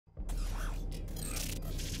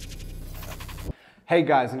Hey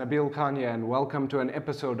guys, Nabil Khan here and welcome to an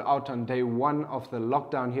episode out on day one of the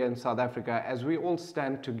lockdown here in South Africa as we all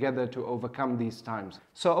stand together to overcome these times.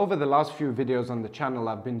 So over the last few videos on the channel,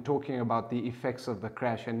 I've been talking about the effects of the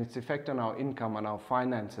crash and its effect on our income, on our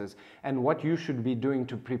finances, and what you should be doing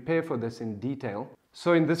to prepare for this in detail.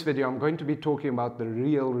 So in this video, I'm going to be talking about the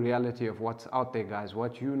real reality of what's out there, guys,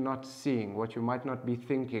 what you're not seeing, what you might not be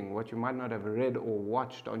thinking, what you might not have read or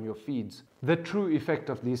watched on your feeds. The true effect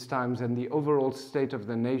of these times and the overall state of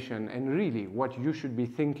the nation, and really what you should be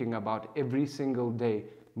thinking about every single day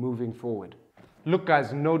moving forward. Look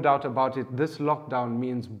guys, no doubt about it, this lockdown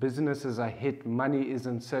means businesses are hit, money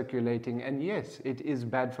isn't circulating, and yes, it is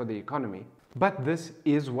bad for the economy. But this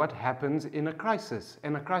is what happens in a crisis.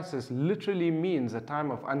 And a crisis literally means a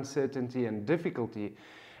time of uncertainty and difficulty.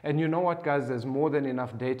 And you know what, guys? There's more than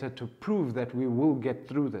enough data to prove that we will get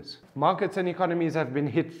through this. Markets and economies have been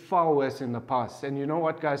hit far worse in the past. And you know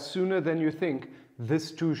what, guys? Sooner than you think,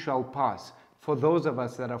 this too shall pass. For those of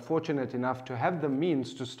us that are fortunate enough to have the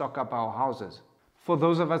means to stock up our houses. For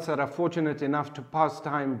those of us that are fortunate enough to pass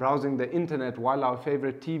time browsing the internet while our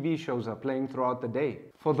favorite TV shows are playing throughout the day.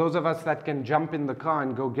 For those of us that can jump in the car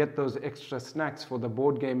and go get those extra snacks for the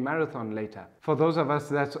board game marathon later. For those of us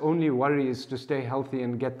that's only worry is to stay healthy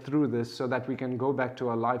and get through this so that we can go back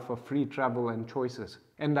to a life of free travel and choices.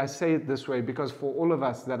 And I say it this way because for all of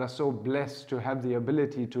us that are so blessed to have the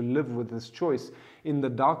ability to live with this choice in the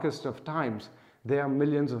darkest of times, there are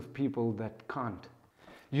millions of people that can't.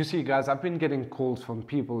 You see guys, I've been getting calls from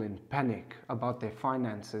people in panic about their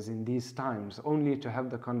finances in these times, only to have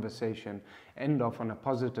the conversation end off on a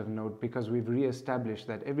positive note because we've re-established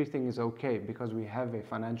that everything is okay because we have a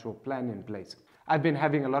financial plan in place. I've been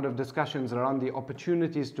having a lot of discussions around the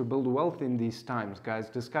opportunities to build wealth in these times, guys,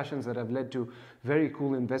 discussions that have led to very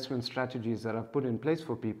cool investment strategies that I've put in place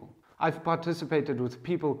for people. I've participated with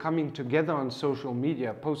people coming together on social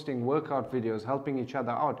media, posting workout videos, helping each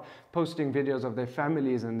other out, posting videos of their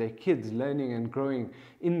families and their kids learning and growing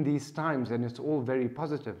in these times, and it's all very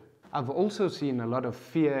positive. I've also seen a lot of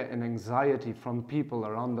fear and anxiety from people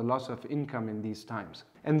around the loss of income in these times.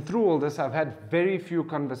 And through all this, I've had very few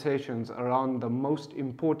conversations around the most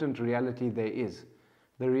important reality there is,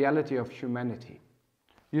 the reality of humanity.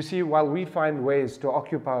 You see, while we find ways to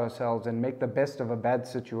occupy ourselves and make the best of a bad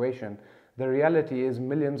situation, the reality is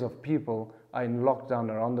millions of people are in lockdown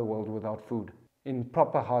around the world without food. In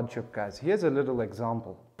proper hardship, guys. Here's a little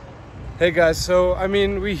example. Hey guys, so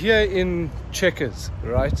we're here in Checkers,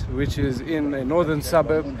 right? Which is in a northern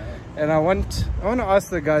suburb. And I want to ask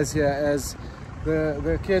the guys here as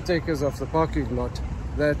the caretakers of the parking lot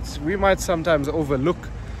that we might sometimes overlook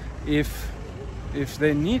if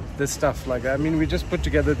they need this stuff like that. We just put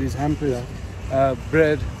together these hampers,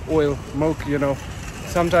 bread, oil, milk,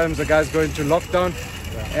 Sometimes the guys go into lockdown,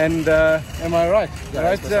 and am I right? Yeah,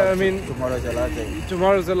 right? Tomorrow's the last day.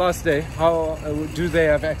 Tomorrow's the last day. How do they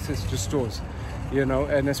have access to stores?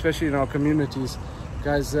 And especially in our communities.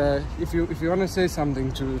 Guys, if you want to say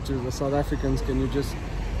something to the South Africans, can you just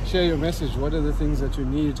share your message? What are the things that you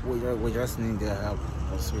need? We just need their help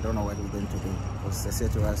because we don't know what we're going to do. Because they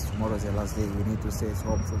said to us, tomorrow's the last day. We need to stay at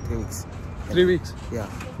home for 3 weeks. 3 weeks? Yeah.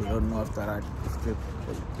 We don't know after that if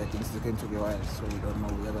the things are going to be wild. So we don't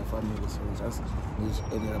know. We have a family. So we just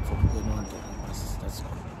need any help from anyone to help us. That's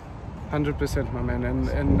all. 100%, my man.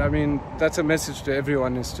 And that's a message to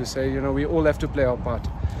everyone, is to say, we all have to play our part.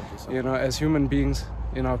 As human beings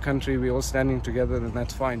in our country, we're all standing together, and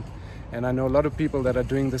that's fine. And I know a lot of people that are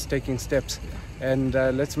doing this, taking steps. And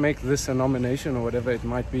let's make this a nomination or whatever it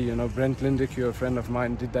might be. Brent Lindick, a friend of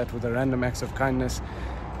mine, did that with a random acts of kindness.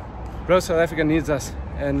 Bro, South Africa needs us,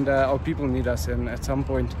 and our people need us. And at some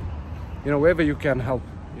point, wherever you can help,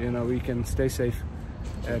 we can stay safe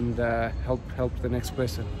and help the next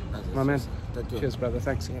person. My man, cheers, brother.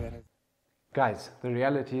 Thanks. Guys, the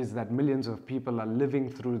reality is that millions of people are living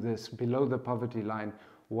through this below the poverty line,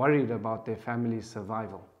 worried about their family's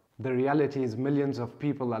survival. The reality is millions of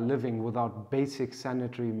people are living without basic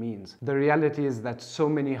sanitary means. The reality is that so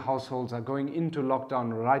many households are going into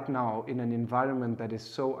lockdown right now in an environment that is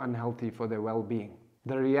so unhealthy for their well-being.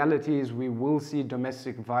 The reality is we will see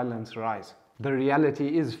domestic violence rise. The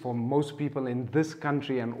reality is for most people in this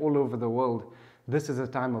country and all over the world, this is a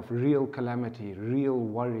time of real calamity, real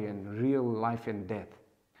worry, and real life and death.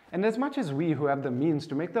 And as much as we who have the means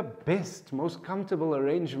to make the best, most comfortable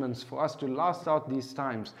arrangements for us to last out these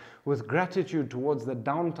times with gratitude towards the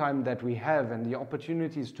downtime that we have and the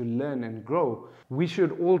opportunities to learn and grow, we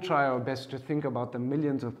should all try our best to think about the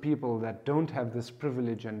millions of people that don't have this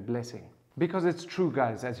privilege and blessing. Because it's true,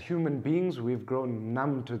 guys, as human beings, we've grown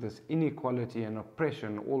numb to this inequality and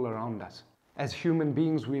oppression all around us. As human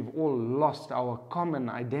beings, we've all lost our common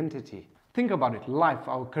identity. Think about it. Life,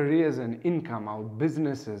 our careers and income, our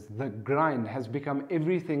businesses, the grind has become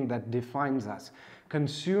everything that defines us,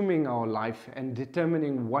 consuming our life and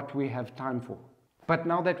determining what we have time for. But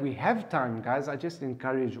now that we have time, guys, I just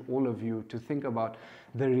encourage all of you to think about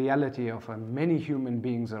the reality of many human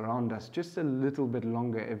beings around us just a little bit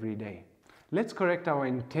longer every day. Let's correct our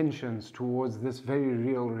intentions towards this very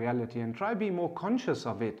real reality and try be more conscious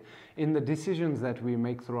of it in the decisions that we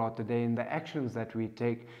make throughout the day, in the actions that we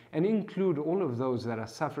take, and include all of those that are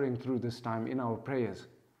suffering through this time in our prayers.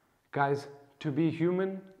 Guys, to be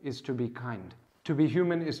human is to be kind. To be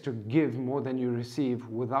human is to give more than you receive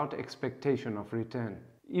without expectation of return.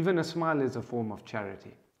 Even a smile is a form of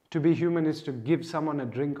charity. To be human is to give someone a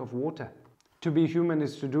drink of water. To be human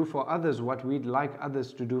is to do for others what we'd like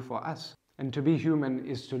others to do for us. And to be human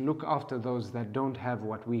is to look after those that don't have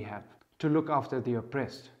what we have, to look after the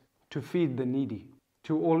oppressed, to feed the needy,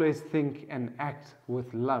 to always think and act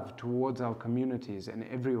with love towards our communities and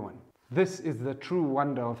everyone. This is the true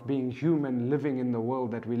wonder of being human, living in the world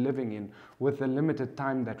that we're living in with the limited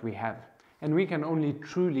time that we have. And we can only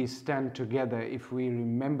truly stand together if we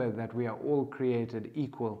remember that we are all created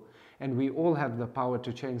equal and we all have the power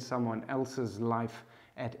to change someone else's life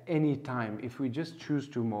at any time if we just choose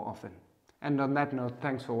to more often. And on that note,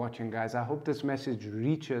 thanks for watching, guys. I hope this message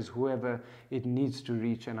reaches whoever it needs to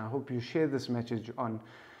reach, and I hope you share this message on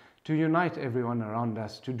to unite everyone around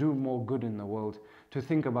us, to do more good in the world, to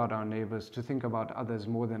think about our neighbors, to think about others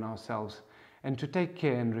more than ourselves, and to take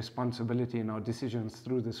care and responsibility in our decisions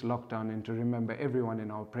through this lockdown, and to remember everyone in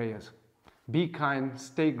our prayers. Be kind,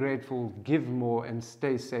 stay grateful, give more, and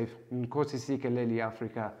stay safe. Nkosi sikeleli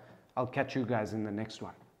Africa. I'll catch you guys in the next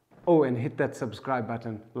one. Oh, and hit that subscribe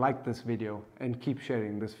button, like this video, and keep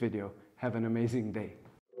sharing this video. Have an amazing day.